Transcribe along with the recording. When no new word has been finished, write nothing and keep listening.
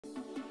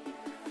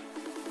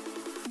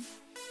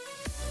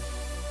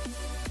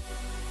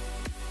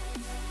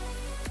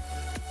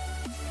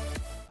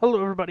Hello,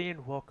 everybody,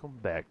 and welcome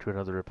back to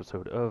another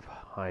episode of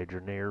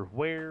Hydroneer,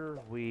 where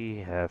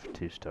we have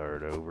to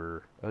start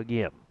over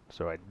again.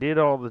 So I did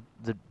all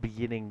the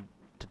beginning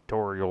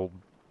tutorial,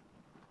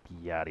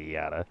 yada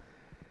yada,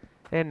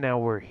 and now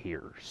we're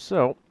here.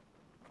 So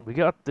we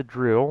got the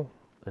drill,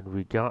 and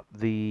we got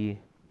the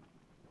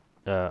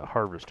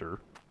harvester.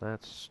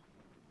 That's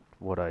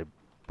what I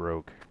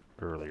broke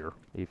earlier.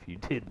 If you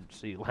didn't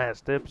see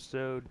last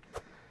episode,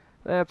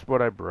 that's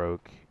what I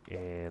broke,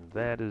 and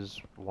that is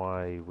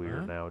why we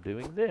are now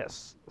doing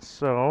this.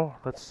 So,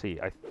 let's see.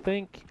 I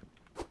think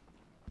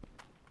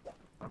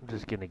I'm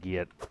just going to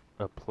get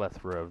a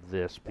plethora of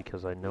this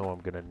because I know I'm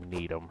going to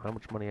need them. How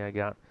much money I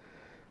got?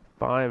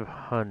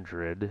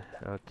 500.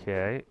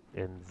 Okay,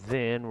 and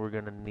then we're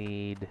going to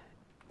need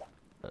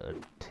a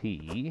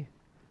T.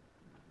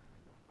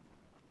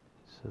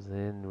 So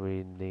then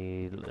we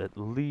need at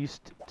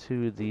least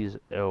 2 of these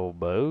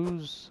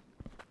elbows.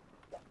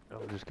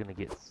 I'm just going to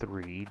get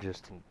 3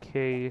 just in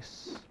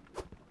case.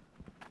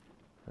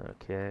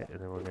 Okay,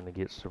 and then we're going to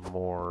get some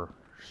more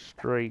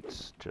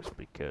straights just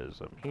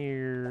because I'm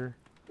here.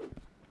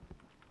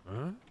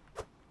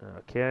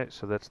 Okay,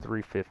 so that's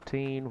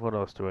 315. What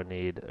else do I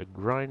need? A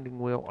grinding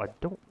wheel. I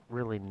don't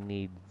really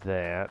need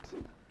that.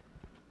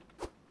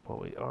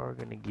 But we are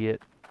going to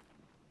get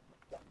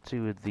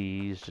 2 of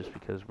these just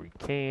because we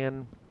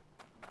can.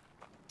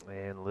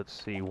 And let's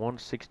see,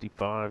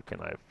 165.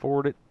 Can I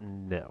afford it?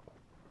 No.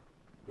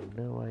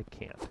 No, I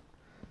can't.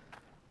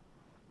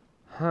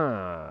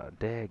 Huh,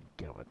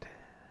 dadgummit.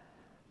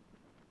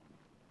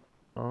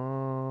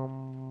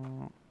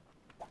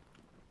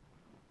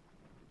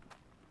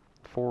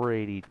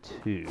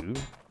 482.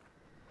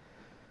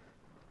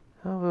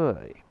 Oh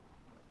boy.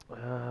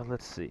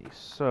 Let's see.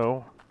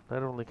 So,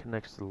 that only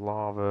connects to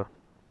lava.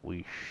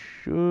 We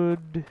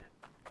should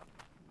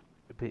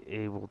be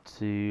able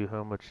to...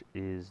 How much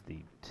is the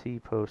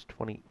T-post?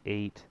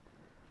 28.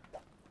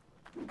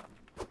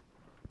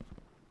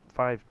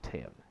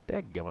 510.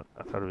 Dadgummit.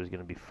 I thought it was going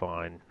to be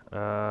fine.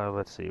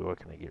 Let's see. What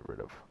can I get rid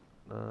of?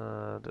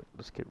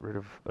 Let's get rid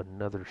of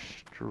another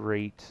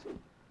straight.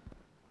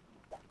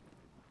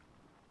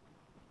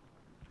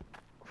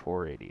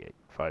 488.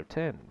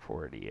 510.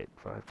 488.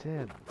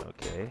 510.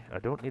 Okay. I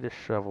don't need a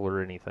shovel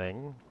or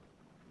anything.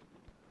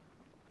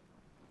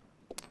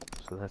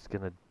 So that's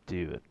going to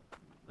do it.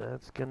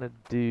 That's going to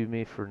do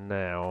me for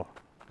now.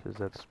 Because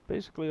that's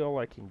basically all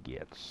I can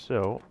get.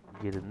 So,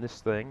 get in this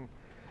thing.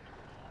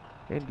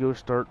 And go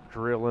start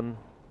drilling.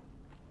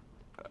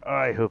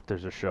 I hope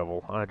there's a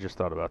shovel. I just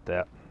thought about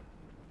that.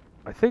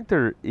 I think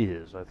there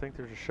is. I think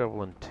there's a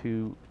shovel and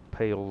 2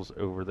 pails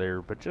over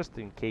there. But just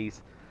in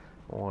case,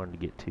 I wanted to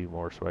get 2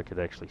 more so I could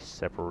actually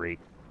separate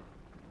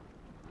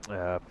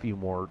a few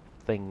more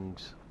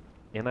things.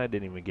 And I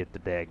didn't even get the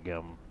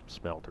daggum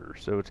smelter.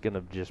 So it's going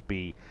to just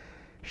be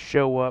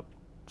show up,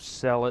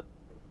 sell it,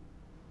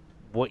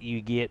 what you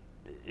get.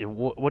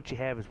 What you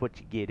have is what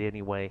you get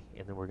anyway.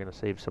 And then we're going to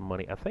save some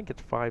money. I think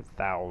it's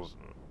 5,000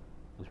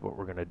 is what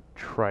we're going to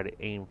try to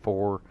aim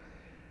for.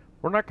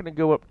 We're not going to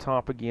go up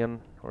top again.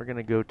 We're going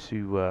to go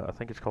to, I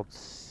think it's called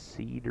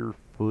Cedar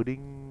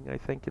Footing, I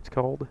think it's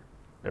called.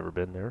 Never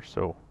been there,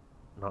 so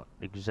not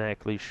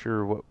exactly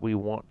sure what we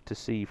want to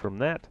see from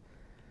that.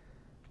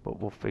 But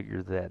we'll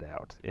figure that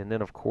out. And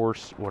then, of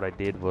course, what I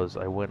did was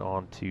I went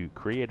on to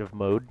creative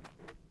mode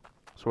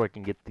so I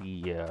can get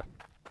the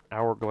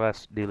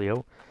hourglass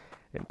dealio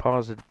and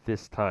pause it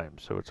this time.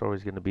 So it's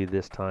always going to be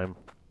this time.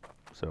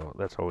 So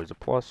that's always a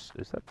plus.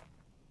 Is that...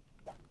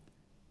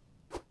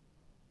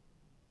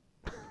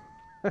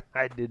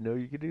 I didn't know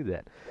you could do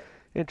that.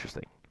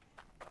 Interesting.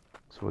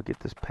 So we'll get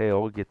this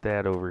pail, get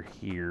that over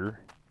here,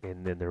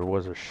 and then there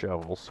was a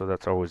shovel, so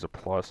that's always a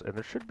plus. And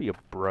there should be a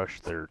brush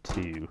there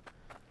too,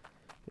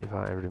 if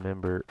I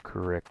remember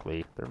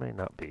correctly. There may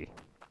not be,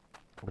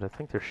 but I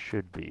think there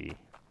should be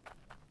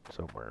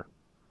somewhere.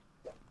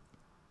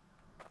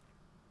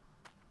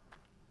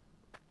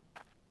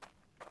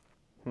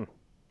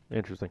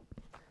 Interesting.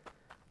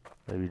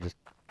 Maybe just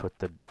put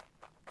the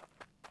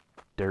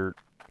dirt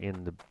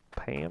in the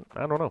pan?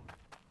 I don't know.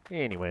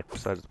 Anyway,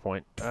 besides the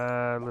point.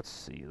 Let's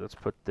see. Let's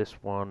put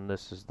this one.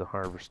 This is the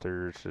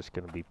harvester. It's just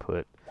going to be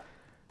put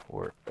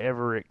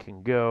wherever it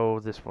can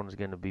go. This one's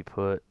going to be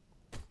put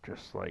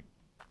just like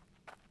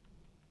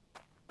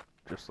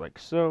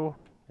so.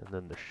 And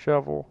then the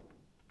shovel.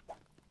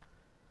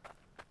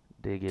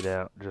 Dig it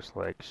out just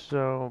like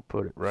so.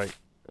 Put it right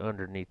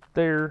underneath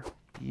there.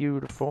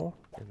 Beautiful.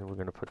 And then we're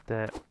going to put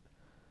that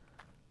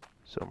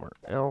somewhere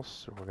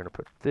else. And we're going to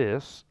put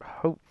this.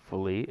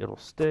 Hopefully it'll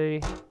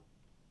stay.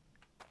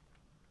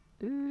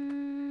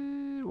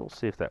 We'll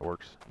see if that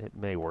works. It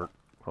may work.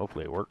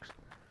 Hopefully it works.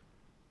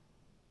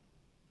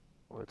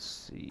 Let's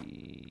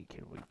see.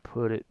 Can we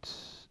put it...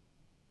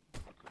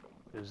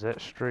 Is that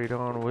straight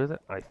on with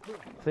it? I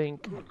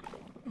think...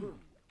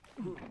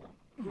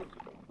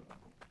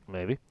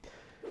 Maybe.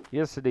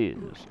 Yes, it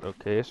is.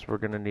 Okay, so we're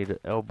going to need an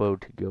elbow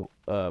to go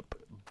up.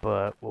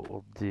 But what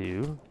we'll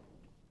do...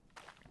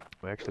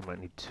 We actually might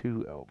need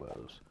 2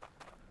 elbows.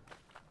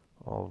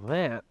 All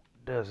that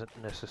doesn't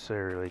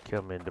necessarily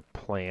come into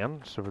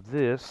plan. So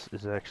this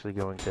is actually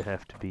going to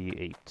have to be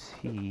a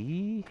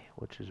T,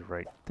 which is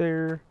right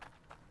there.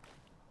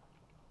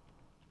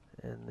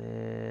 And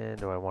then,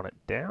 do I want it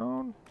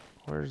down?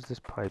 Where's this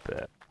pipe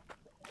at?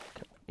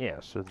 Yeah,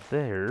 so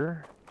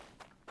there.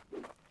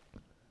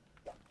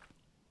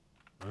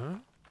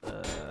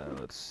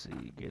 Let's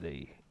see, get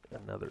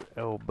another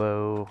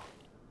elbow.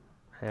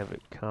 Have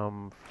it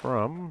come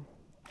from.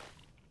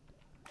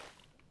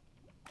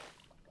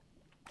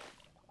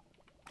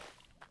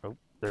 Oh,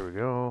 there we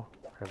go.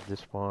 Have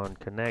this one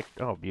connect.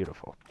 Oh,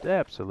 beautiful.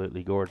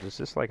 Absolutely gorgeous.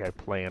 Just like I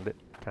planned it,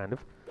 kind of.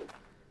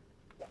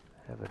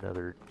 Have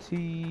another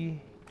T.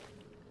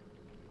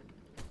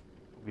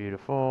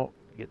 Beautiful.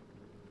 Get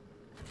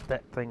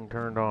that thing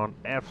turned on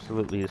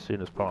absolutely as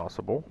soon as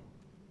possible.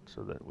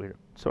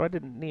 So I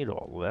didn't need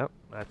all of that.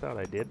 I thought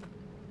I did.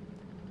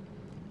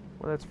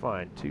 Well, that's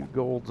fine. 2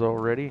 golds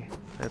already.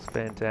 That's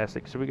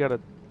fantastic. So we gotta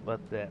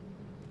let that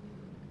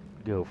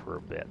go for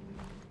a bit.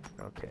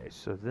 Okay,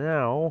 so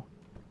now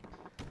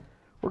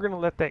we're gonna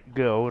let that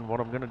go, and what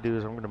I'm gonna do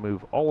is I'm gonna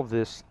move all of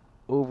this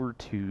over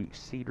to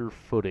cedar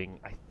footing.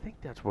 I think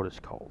that's what it's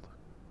called.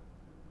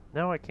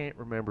 Now I can't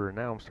remember, and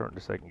now I'm starting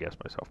to second guess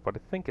myself, but I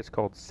think it's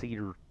called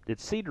cedar.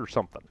 It's cedar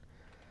something.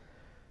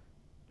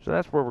 So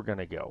that's where we're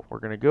gonna go. We're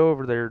gonna go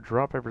over there,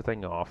 drop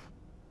everything off,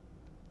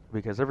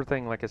 because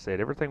everything, like I said,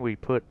 everything we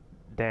put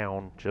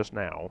down just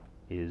now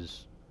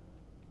is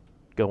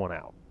going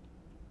out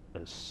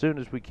as soon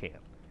as we can.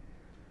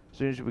 As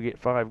soon as we get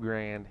 5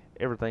 grand,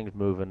 everything's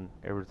moving,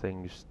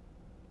 everything's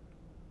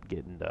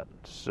getting done.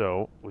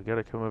 So we got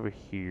to come over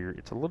here.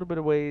 It's a little bit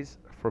of ways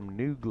from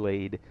New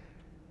Glade,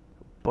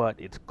 but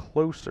it's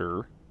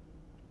closer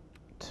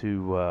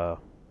to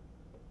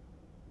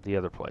the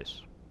other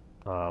place,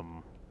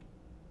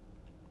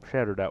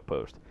 Shattered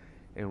Outpost,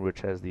 in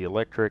which has the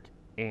electric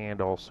and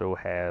also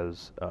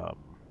has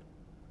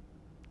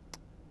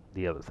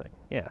the other thing.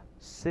 Yeah,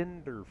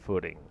 cinder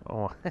footing.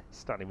 Oh,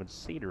 it's not even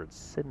cedar, it's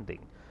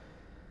sending.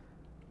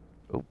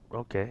 Oh,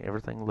 okay,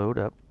 everything load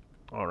up.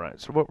 Alright,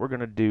 so what we're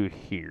going to do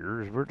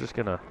here is we're just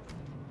going to,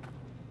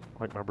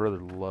 like my brother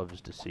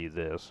loves to see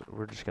this,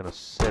 we're just going to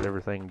set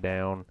everything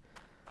down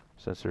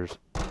since there's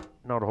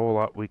not a whole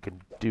lot we can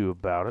do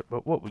about it.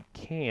 But what we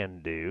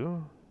can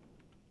do...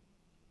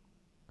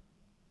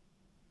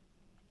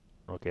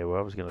 Okay, well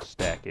I was going to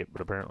stack it,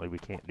 but apparently we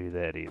can't do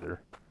that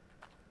either.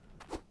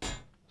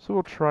 So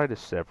we'll try to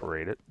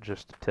separate it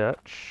just a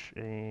touch,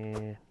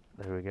 and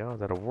there we go,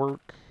 that'll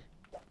work.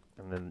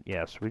 And then,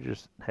 yes, we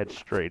just had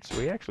straights. So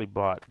we actually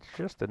bought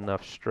just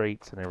enough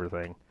straights and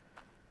everything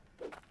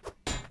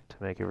to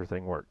make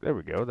everything work. There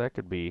we go, that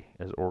could be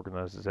as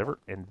organized as ever.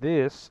 And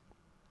this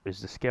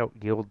is the Scout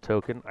Guild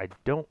token. I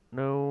don't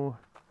know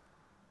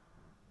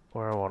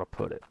where I want to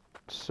put it.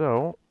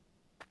 So,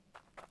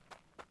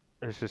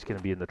 it's just going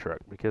to be in the truck,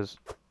 because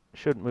it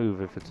shouldn't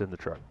move if it's in the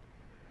truck.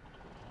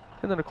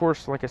 And then, of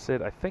course, like I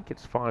said, I think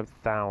it's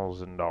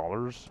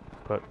 $5,000,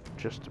 but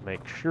just to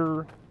make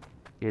sure,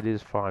 it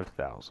is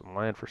 5,000.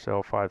 Land for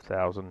sale,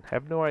 5,000.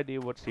 Have no idea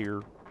what's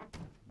here.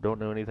 Don't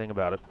know anything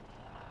about it,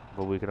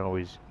 but we can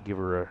always give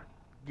her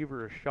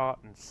a shot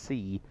and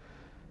see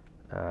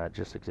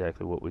just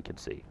exactly what we can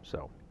see.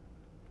 So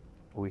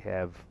we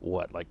have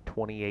what, like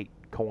 28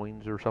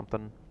 coins or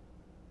something?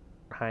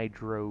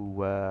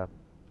 Hydro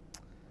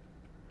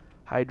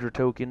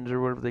tokens or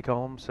whatever they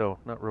call them, so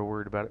not real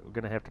worried about it. We're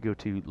going to have to go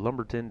to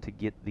Lumberton to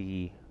get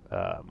the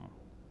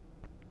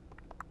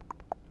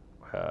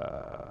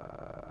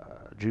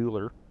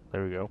jeweler.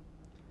 There we go.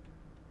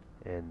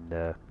 And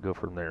go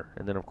from there.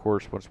 And then, of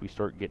course, once we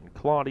start getting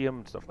Claudium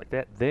and stuff like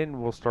that,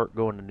 then we'll start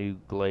going to New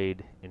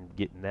Glade and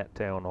getting that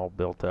town all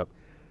built up.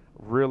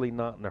 Really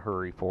not in a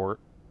hurry for it.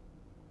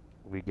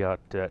 We got,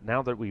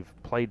 now that we've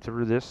played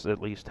through this at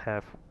least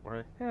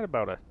we're at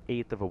about an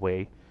eighth of a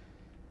way.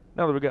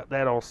 Now that we got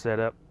that all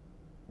set up,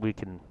 we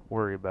can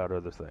worry about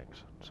other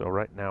things. So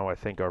right now I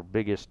think our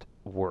biggest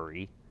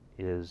worry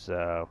is,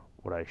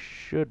 what I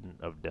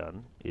shouldn't have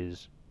done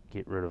is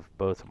get rid of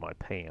both of my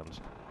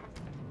pans.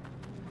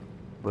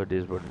 But it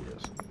is what it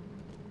is.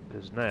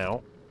 Because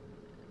now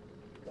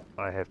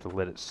I have to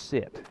let it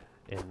sit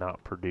and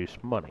not produce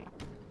money.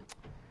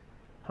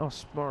 How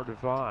smart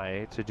of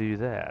I to do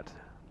that?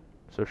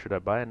 So should I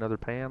buy another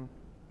pan?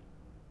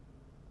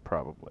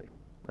 Probably.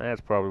 That's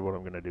probably what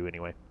I'm going to do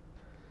anyway.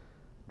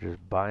 Just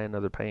buy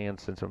another pan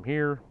since I'm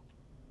here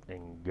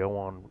and go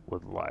on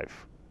with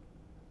life.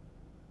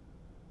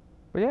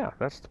 But yeah,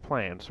 that's the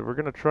plan. So we're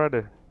going to try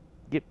to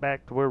get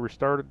back to where we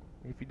started.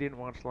 If you didn't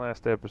watch the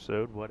last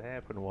episode, what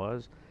happened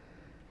was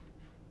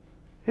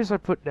I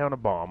put down a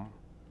bomb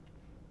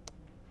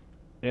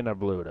and I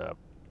blew it up.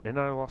 And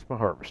I lost my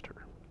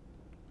harvester.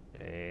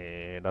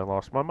 And I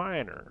lost my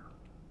miner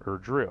or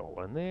drill.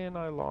 And then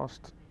I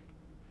lost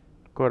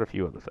quite a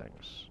few other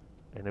things.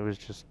 And it was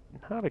just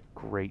not a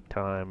great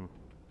time.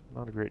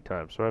 Not a great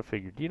time. So I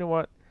figured, you know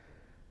what?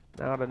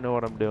 Now that I know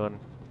what I'm doing,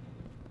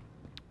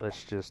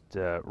 let's just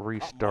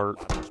restart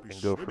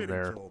and go from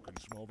there.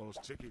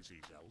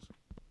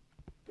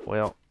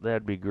 Well,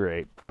 that'd be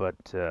great, but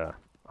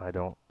I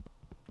don't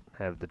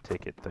have the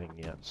ticket thing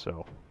yet.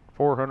 So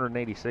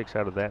 486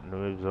 out of that, and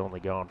it was only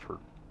gone for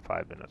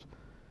 5 minutes.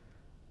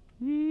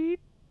 Yeet.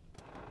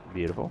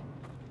 Beautiful.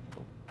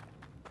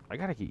 I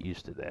gotta get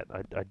used to that.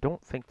 I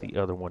don't think the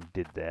other one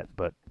did that,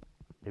 but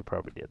it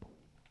probably did.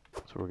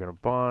 So we're gonna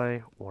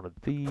buy one of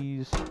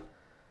these.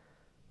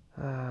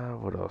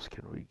 What else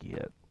can we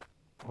get?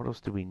 What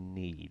else do we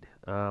need?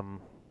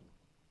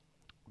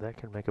 That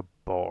can make a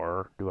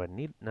bar. Do I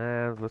need?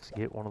 Nah, let's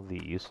get one of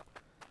these.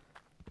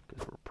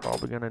 Because we're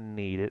probably gonna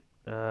need it.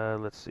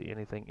 Let's see,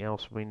 anything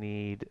else we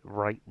need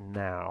right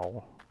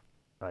now?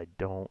 I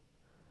don't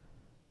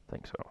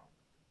think so.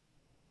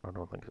 I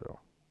don't think so.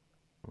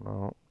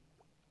 No.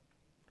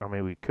 I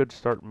mean, we could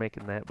start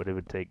making that, but it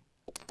would take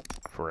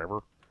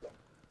forever.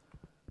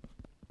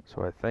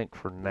 So I think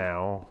for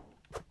now,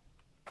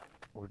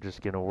 we're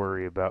just going to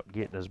worry about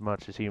getting as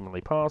much as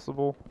humanly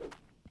possible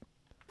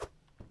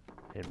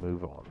and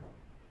move on.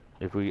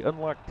 If we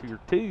unlock tier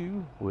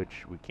 2,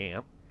 which we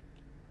can't,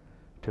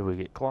 till we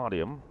get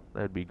Claudium,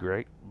 that'd be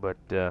great. But,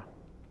 yeah,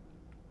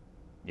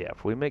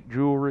 if we make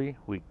jewelry,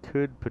 we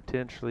could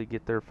potentially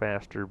get there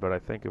faster, but I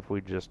think if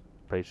we just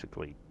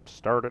basically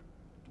start it,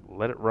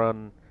 let it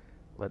run,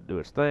 let it do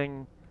its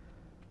thing,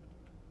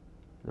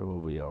 then we'll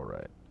be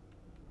alright.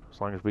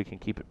 As long as we can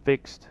keep it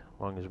fixed, as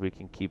long as we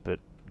can keep it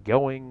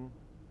going,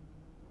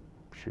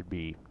 should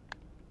be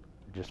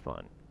just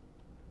fine.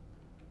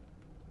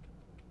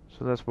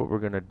 So that's what we're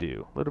going to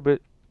do. A little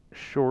bit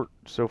short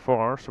so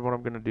far, so what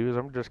I'm going to do is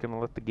I'm just going to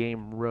let the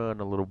game run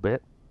a little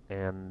bit,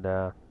 and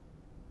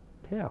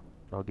yeah,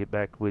 I'll get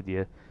back with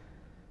you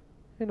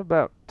in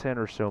about 10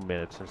 or so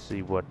minutes and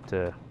see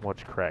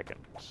what's cracking.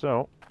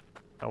 So,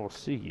 I will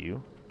see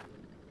you,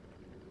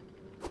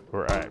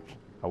 or I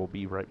will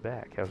be right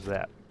back. How's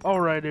that?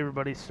 Alright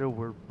everybody, so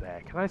we're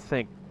back, and I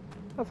think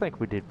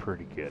we did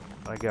pretty good,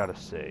 I gotta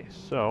say.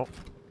 So,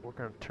 we're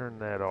gonna turn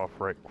that off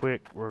right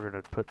quick. We're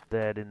gonna put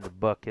that in the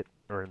bucket,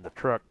 or in the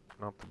truck,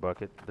 not the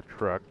bucket, the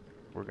truck.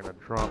 We're gonna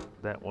drop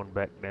that one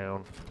back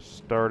down,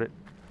 start it.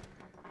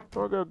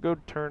 We're gonna go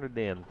turn it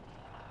in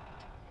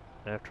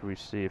after we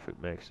see if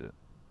it makes it.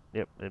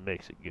 Yep, it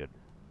makes it good.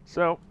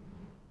 So,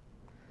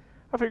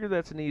 I figured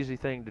that's an easy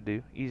thing to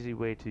do, easy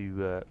way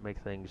to make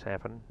things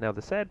happen. Now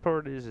the sad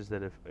part is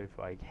that if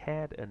I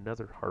had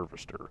another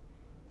harvester,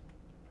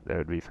 that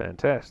would be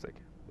fantastic.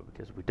 But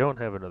because we don't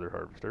have another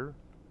harvester,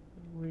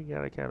 we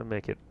gotta kind of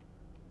make it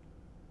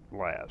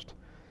last.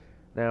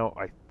 Now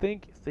I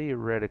think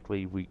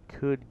theoretically we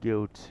could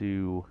go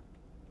to,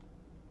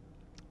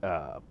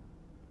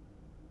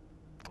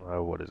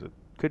 what is it?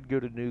 Could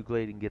go to New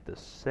Glade and get the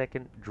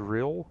second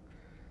drill,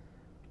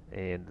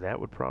 and that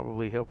would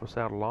probably help us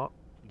out a lot.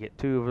 Get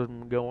 2 of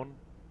them going,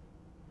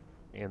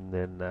 and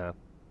then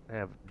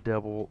have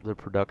double the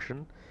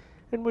production,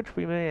 in which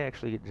we may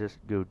actually just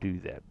go do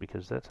that,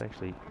 because that's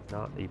actually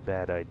not a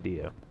bad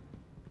idea.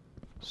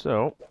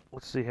 So,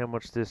 let's see how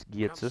much this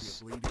gets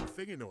us.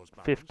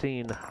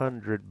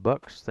 1,500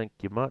 bucks, thank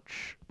you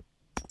much.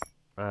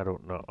 I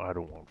don't know, I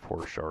don't want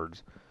 4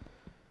 shards.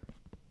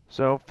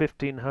 So,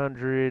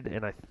 1,500,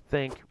 and I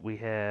think we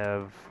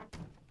have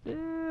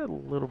a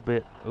little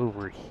bit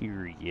over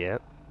here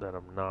yet that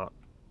I'm not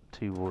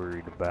too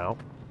worried about.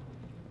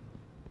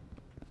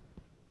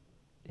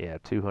 Yeah,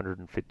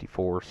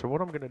 254. So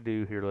what I'm going to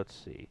do here, let's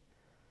see.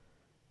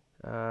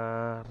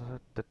 I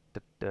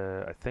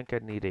think I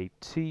need a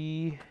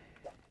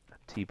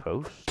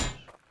T-post.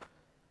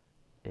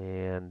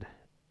 And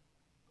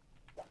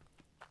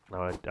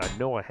now I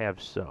know I have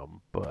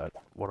some, but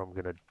what I'm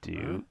going to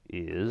do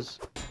is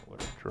I'm going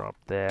to drop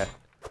that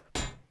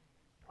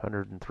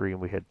 103,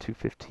 and we had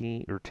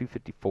 215 or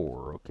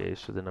 254. Okay,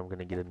 so then I'm going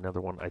to get another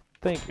one. I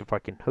think if I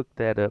can hook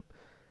that up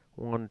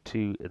 1,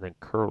 2, and then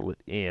curl it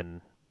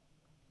in,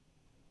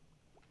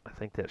 I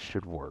think that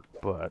should work,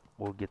 but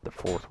we'll get the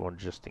 4th one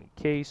just in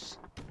case,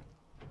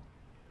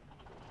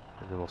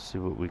 and then we'll see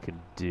what we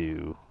can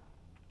do,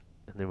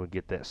 and then we'll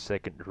get that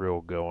second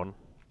drill going,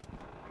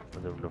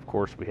 and then of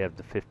course we have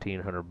the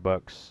 1,500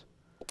 bucks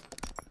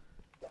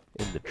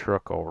in the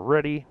truck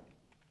already.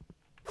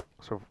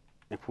 So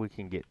if we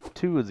can get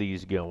 2 of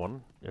these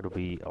going, it'll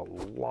be a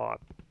lot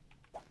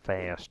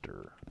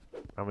faster.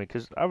 I mean,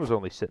 because I was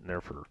only sitting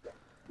there for,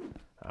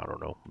 I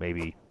don't know,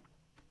 maybe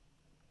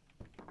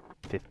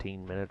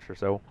 15 minutes or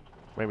so.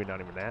 Maybe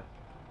not even that.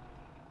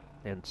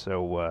 And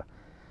so,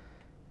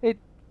 it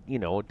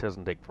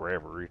doesn't take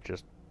forever. It's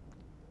just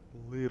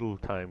a little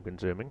time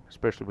consuming,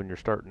 especially when you're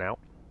starting out.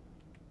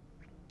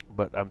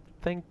 But I'm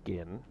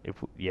thinking,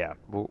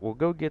 we'll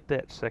go get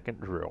that second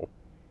drill.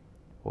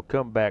 We'll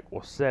come back,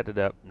 we'll set it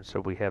up, and so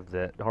we have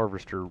that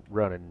harvester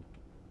running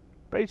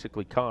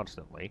basically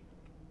constantly.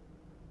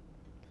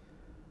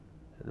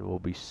 And then we'll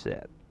be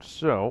set.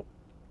 So,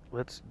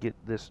 let's get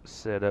this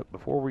set up.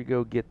 Before we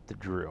go get the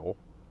drill,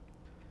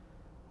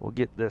 we'll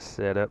get this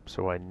set up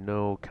so I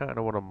know kind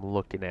of what I'm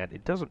looking at.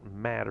 It doesn't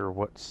matter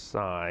what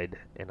side,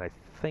 and I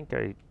think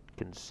I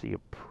can see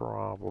a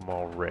problem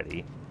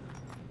already.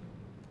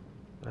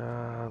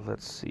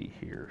 Let's see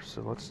here.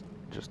 So let's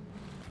just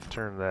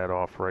turn that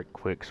off right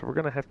quick. So we're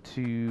gonna have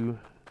to.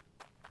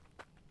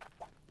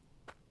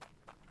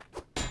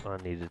 I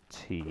need a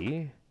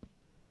T.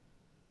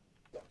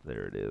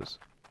 There it is.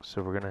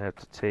 So we're gonna have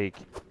to take.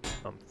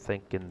 I'm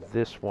thinking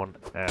this one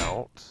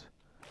out,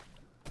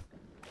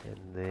 and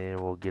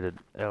then we'll get an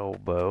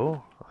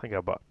elbow. I think I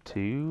bought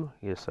 2.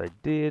 Yes, I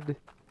did.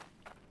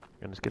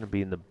 And it's gonna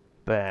be in the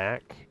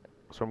back.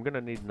 So I'm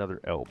gonna need another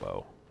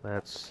elbow.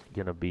 That's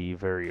gonna be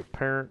very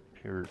apparent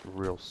here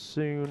real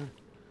soon.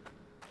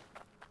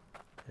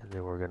 And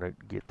then we're gonna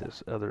get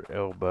this other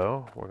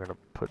elbow. We're gonna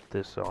put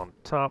this on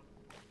top.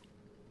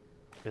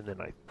 And then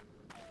I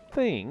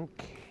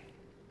think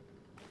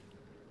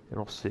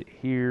it'll sit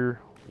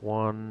here.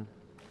 1.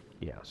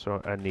 Yeah,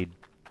 so I need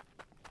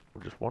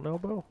just 1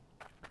 elbow?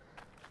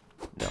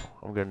 No,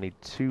 I'm gonna need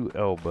 2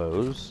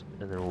 elbows,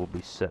 and then we'll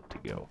be set to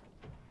go.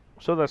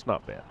 So that's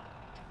not bad.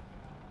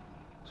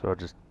 So I'll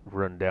just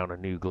run down a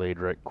new glade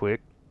right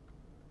quick,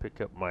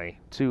 pick up my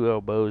 2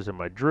 elbows and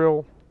my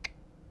drill,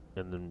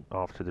 and then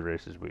off to the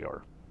races we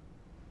are.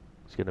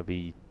 It's gonna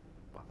be,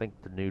 I think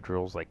the new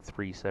drill's like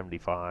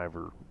 375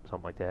 or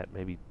something like that,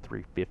 maybe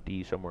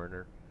 350, somewhere in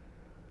there.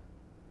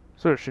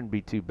 So it shouldn't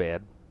be too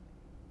bad.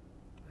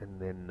 And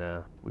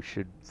then we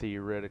should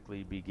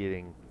theoretically be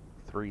getting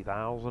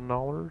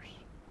 $3,000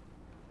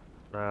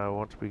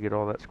 once we get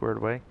all that squared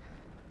away.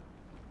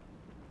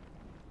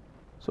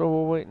 So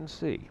we'll wait and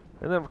see.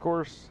 And then, of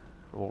course,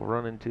 we'll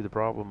run into the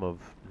problem of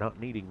not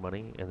needing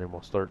money, and then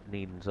we'll start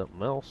needing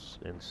something else,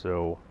 and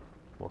so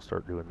we'll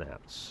start doing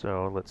that.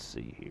 So let's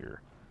see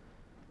here.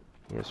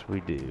 Yes, we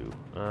do.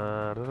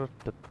 There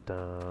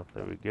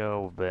we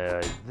go.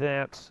 Buy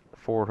that.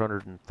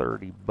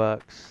 430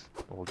 bucks.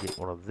 We'll get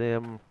one of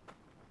them.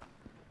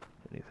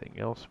 Anything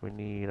else we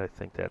need? I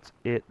think that's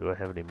it. Do I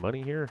have any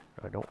money here?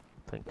 I don't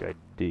think I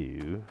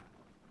do.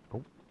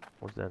 Oh,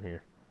 what's down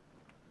here?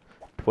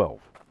 12.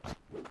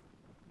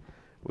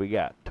 We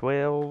got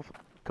 12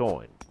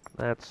 coin.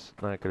 That's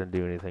not going to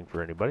do anything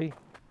for anybody.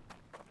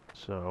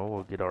 So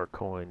we'll get our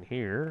coin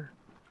here.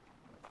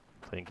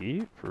 Thank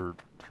you for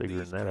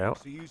figuring that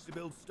out. Used to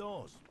build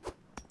stores.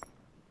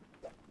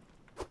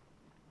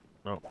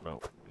 No, I'm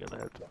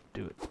gonna have to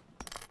do it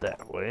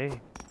that way.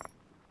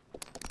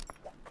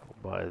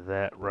 We'll buy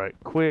that right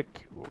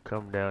quick. We'll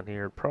come down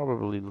here,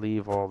 probably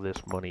leave all this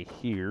money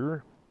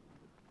here.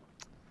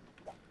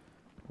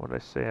 What did I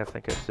say? I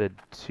think I said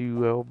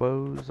 2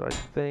 elbows, I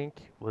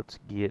think. Let's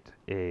get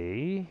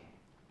a...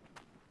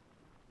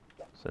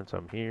 Since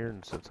I'm here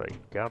and since I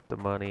got the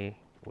money,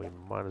 we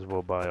might as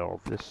well buy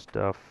all this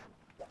stuff.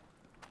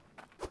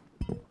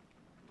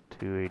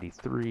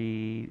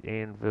 283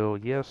 anvil,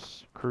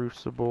 yes.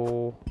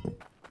 Crucible.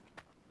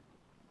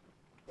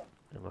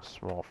 And a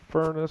small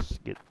furnace.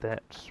 Get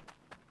that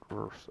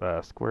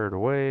squared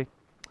away.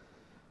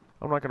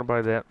 I'm not going to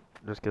buy that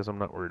just because I'm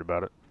not worried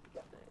about it.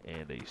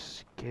 And a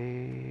scale.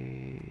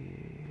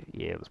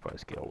 Yeah, let's buy a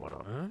scale. Why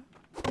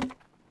not?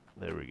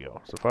 There we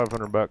go. So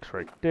 500 bucks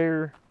right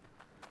there.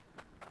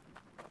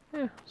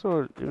 Yeah, so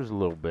it was a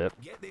little bit.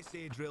 Get this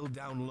here drilled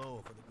down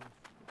low for the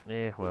good.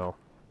 Yeah, well,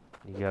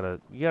 you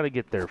gotta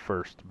get there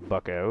first,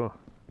 bucko.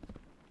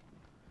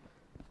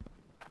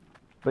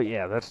 But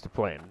yeah, that's the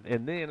plan.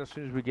 And then as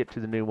soon as we get to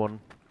the new one,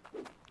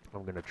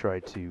 I'm gonna try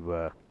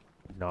to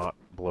not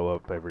blow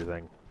up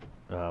everything.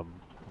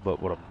 But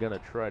what I'm gonna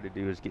try to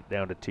do is get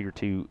down to tier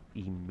 2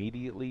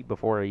 immediately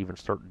before I even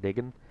start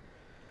digging.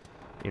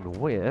 In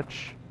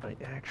which I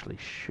actually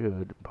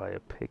should buy a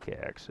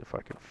pickaxe if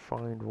I can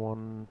find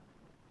one.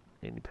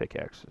 Any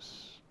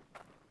pickaxes?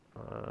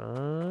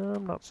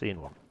 I'm not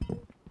seeing one.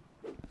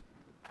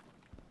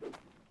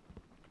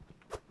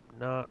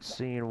 Not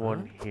seeing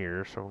one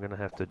here, so I'm gonna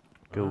have to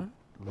go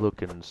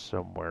looking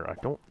somewhere. I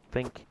don't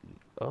think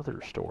the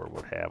other store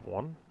would have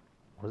one.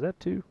 Was that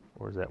 2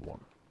 or is that 1?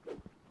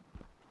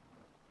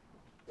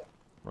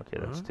 Okay,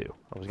 that's 2.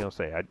 I was gonna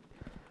say I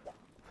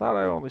thought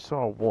I only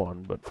saw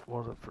 1, but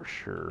wasn't for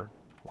sure.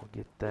 We'll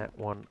get that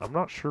one. I'm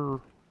not sure,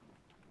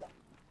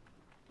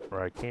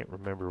 or I can't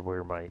remember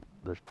where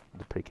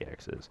the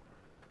pickaxe is.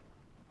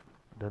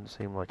 Doesn't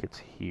seem like it's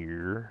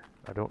here.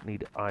 I don't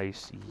need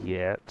ice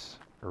yet,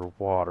 or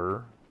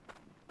water.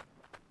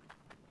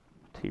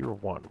 Tier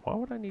 1. Why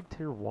would I need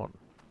tier 1?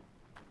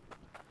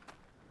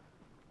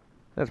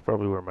 That's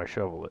probably where my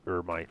shovel,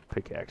 or my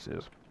pickaxe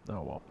is.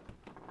 Oh well.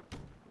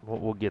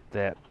 We'll get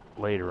that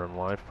later in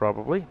life,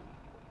 probably.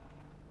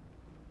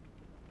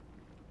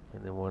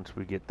 And then once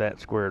we get that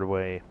squared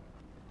away,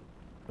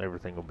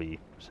 everything will be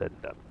said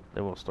and done.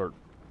 Then we'll start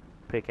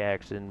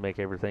pickaxing, make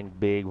everything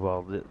big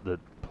while the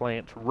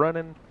plant's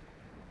running.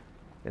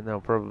 And that'll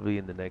probably be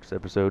in the next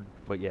episode.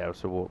 But yeah,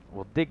 so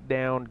we'll dig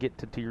down, get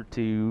to tier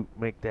 2,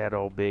 make that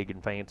all big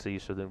and fancy,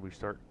 so then we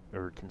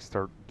can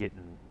start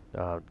getting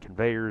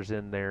conveyors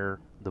in there,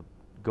 the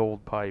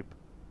gold pipe.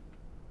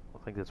 I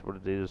think that's what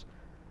it is.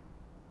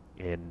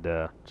 And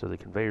so the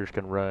conveyors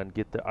can run,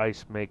 get the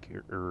ice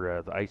maker,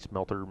 or the ice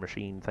melter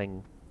machine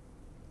thing,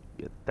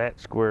 get that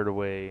squared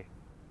away.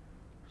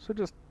 So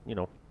just, you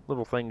know,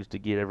 little things to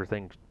get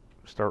everything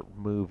start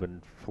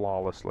moving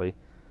flawlessly.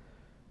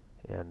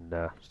 and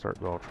start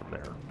going from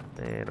there.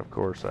 And of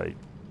course,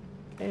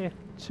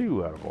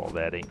 2 out of all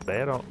that ain't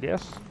bad, I don't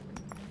guess.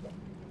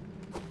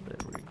 There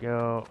we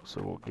go.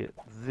 So we'll get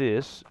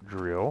this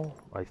drill.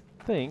 I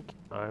think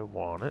I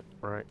want it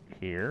right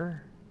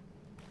here.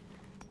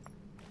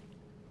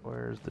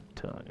 Where's the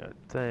tongue? I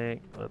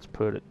think. Let's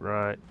put it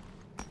right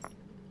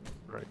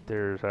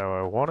there is how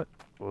I want it.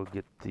 We'll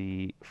get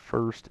the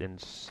first and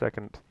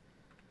second.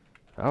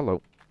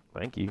 Hello.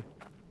 Thank you.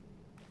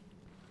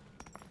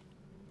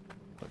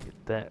 I'll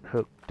get that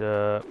hooked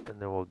up, and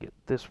then we'll get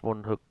this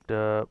one hooked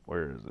up.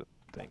 Where is it?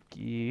 Thank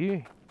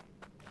you.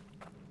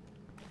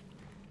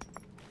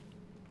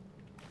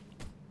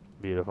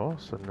 Beautiful.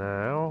 So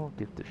now,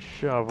 get the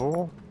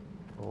shovel.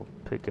 We'll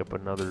pick up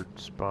another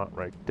spot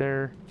right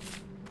there.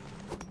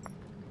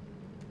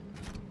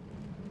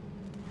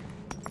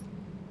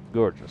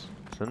 Gorgeous.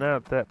 So now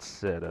that that's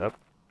set up,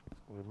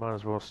 we might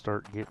as well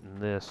start getting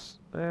this.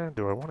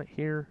 Do I want it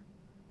here?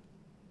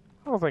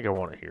 I don't think I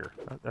want it here.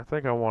 I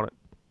think I want it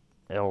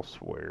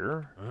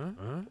elsewhere.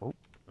 Oh.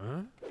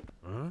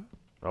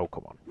 Oh,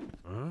 come on.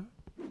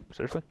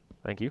 Seriously?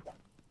 Thank you.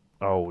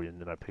 Oh,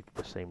 and then I picked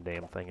the same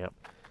damn thing up.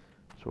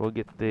 So we'll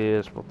get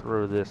this, we'll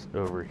throw this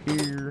over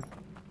here,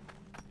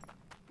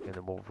 and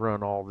then we'll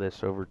run all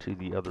this over to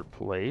the other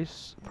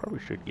place. Probably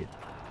should get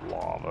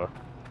lava.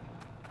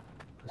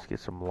 Let's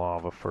get some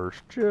lava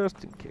first,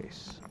 just in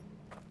case.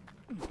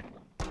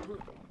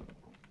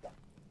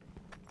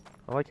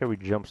 I like how he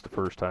jumps the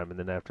first time, and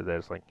then after that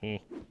it's like,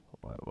 don't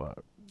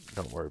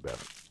worry about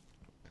it.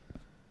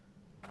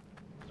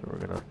 So we're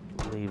gonna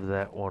leave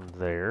that one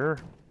there.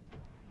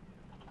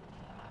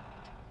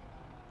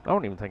 I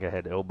don't even think I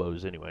had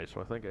elbows anyway, so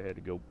I think I had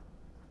to go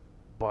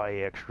buy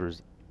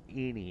extras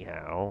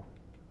anyhow.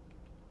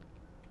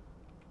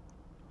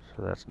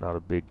 So that's not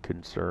a big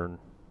concern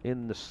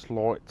in the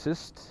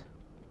slightest.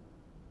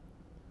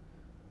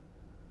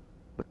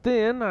 But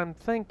then I'm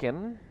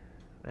thinking,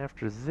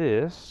 after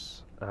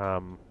this,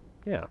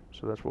 yeah,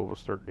 so that's what we'll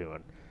start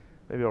doing.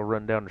 Maybe I'll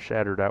run down to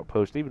Shattered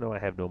Outpost, even though I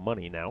have no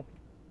money now,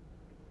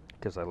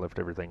 because I left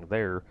everything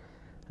there.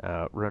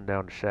 Run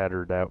down to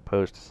Shattered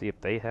Outpost to see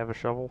if they have a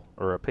shovel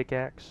or a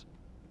pickaxe.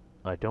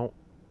 I don't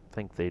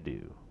think they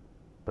do,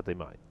 but they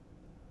might.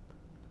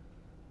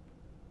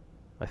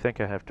 I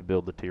think I have to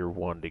build the tier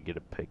 1 to get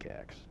a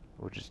pickaxe,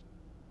 which is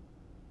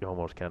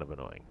almost kind of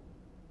annoying.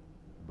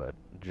 But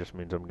it just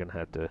means I'm going to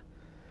have to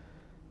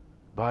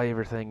buy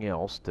everything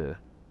else to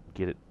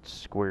get it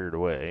squared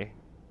away.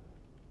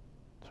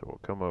 So we'll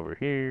come over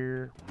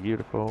here,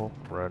 beautiful,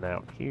 run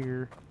out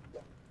here,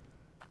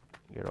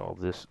 get all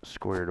this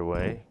squared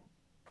away,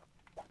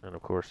 and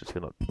of course it's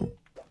gonna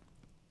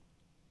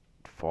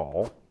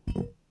fall,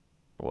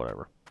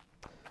 whatever.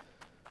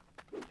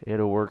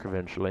 It'll work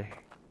eventually.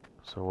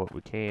 So what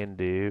we can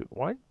do,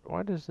 why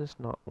does this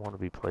not want to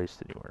be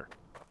placed anywhere?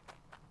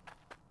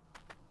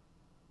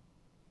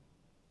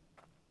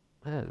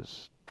 That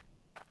is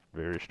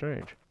very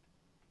strange.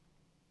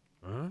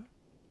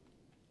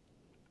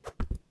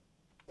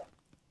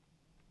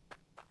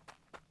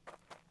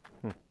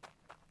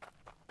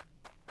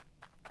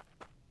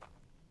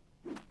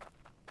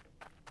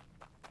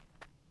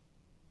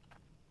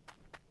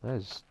 That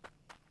is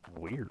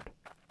weird.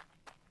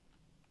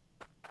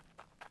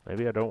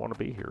 Maybe I don't want to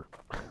be here.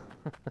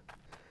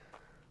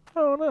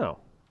 Oh no.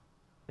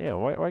 Yeah,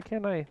 why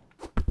can't I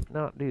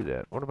not do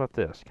that? What about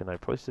this? Can I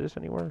place this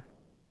anywhere?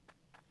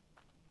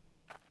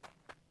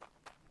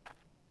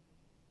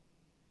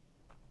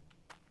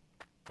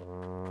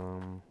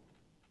 Well,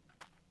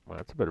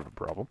 that's a bit of a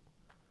problem.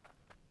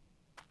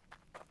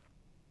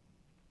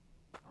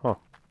 Huh.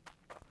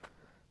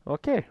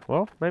 Okay,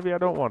 well, maybe I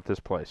don't want this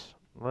place.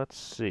 Let's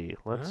see.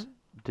 Let's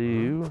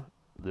do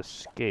the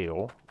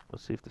scale.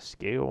 Let's see if the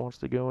scale wants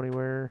to go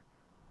anywhere.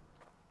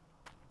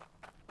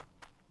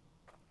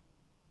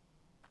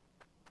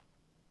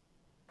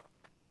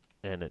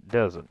 And it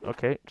doesn't.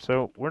 Okay,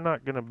 so we're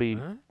not going to be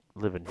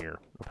living here,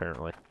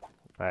 apparently.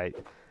 I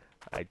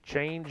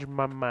changed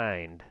my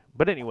mind.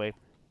 But anyway,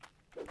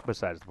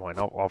 besides the point,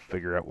 I'll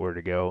figure out where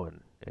to go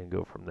and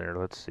go from there.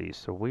 Let's see.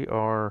 So we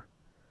are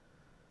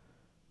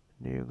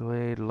New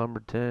Glade,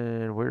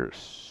 Lumberton. We're at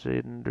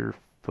Cinder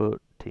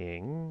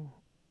Footing.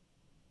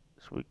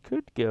 So we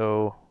could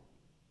go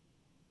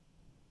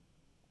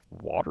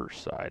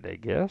Waterside, I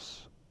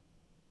guess.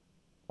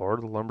 Or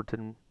the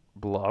Lumberton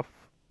Bluff.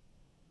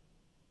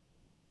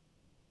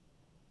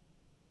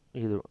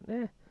 Either,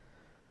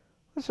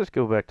 let's just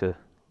go back to,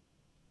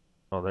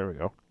 oh, there we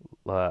go.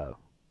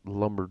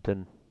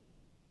 Lumberton.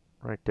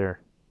 Right there.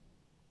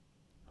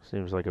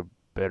 Seems like a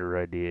better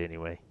idea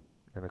anyway.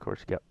 And of course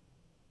you got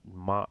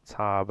Mott's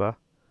Harbor,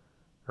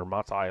 or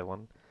Mott's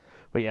Island.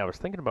 But yeah, I was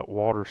thinking about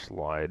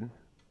Waterslide.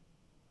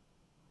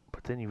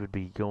 But then you would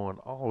be going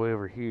all the way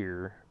over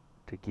here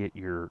to get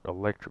your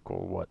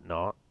electrical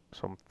whatnot.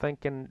 So I'm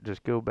thinking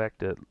just go back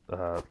to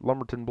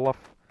Lumberton Bluff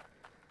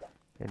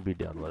and be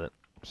done with it.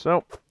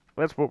 So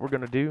that's what we're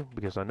going to do,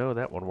 because I know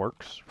that one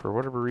works. For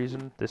whatever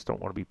reason, this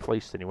don't want to be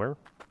placed anywhere.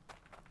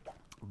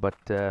 But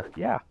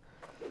yeah,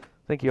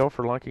 Thank you all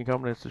for liking,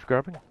 commenting, and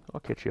subscribing.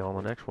 I'll catch you all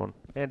on the next one.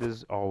 And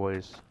as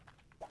always,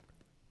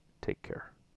 take care.